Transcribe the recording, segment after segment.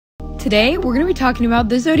Today, we're going to be talking about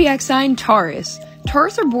the zodiac sign Taurus.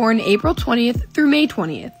 Taurus are born April 20th through May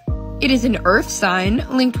 20th. It is an earth sign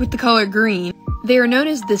linked with the color green. They are known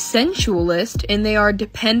as the sensualist, and they are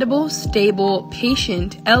dependable, stable,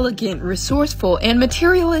 patient, elegant, resourceful, and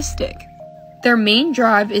materialistic. Their main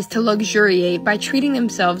drive is to luxuriate by treating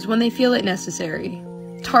themselves when they feel it necessary.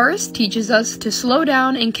 Taurus teaches us to slow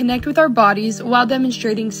down and connect with our bodies while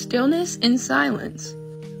demonstrating stillness and silence.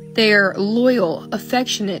 They are loyal,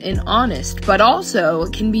 affectionate, and honest, but also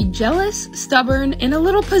can be jealous, stubborn, and a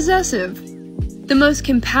little possessive. The most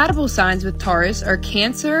compatible signs with Taurus are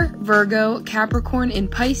Cancer, Virgo, Capricorn,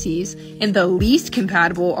 and Pisces, and the least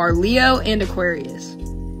compatible are Leo and Aquarius.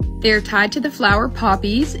 They are tied to the flower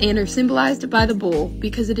poppies and are symbolized by the bull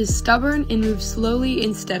because it is stubborn and moves slowly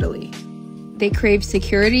and steadily. They crave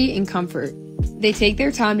security and comfort. They take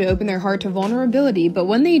their time to open their heart to vulnerability, but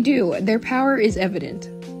when they do, their power is evident.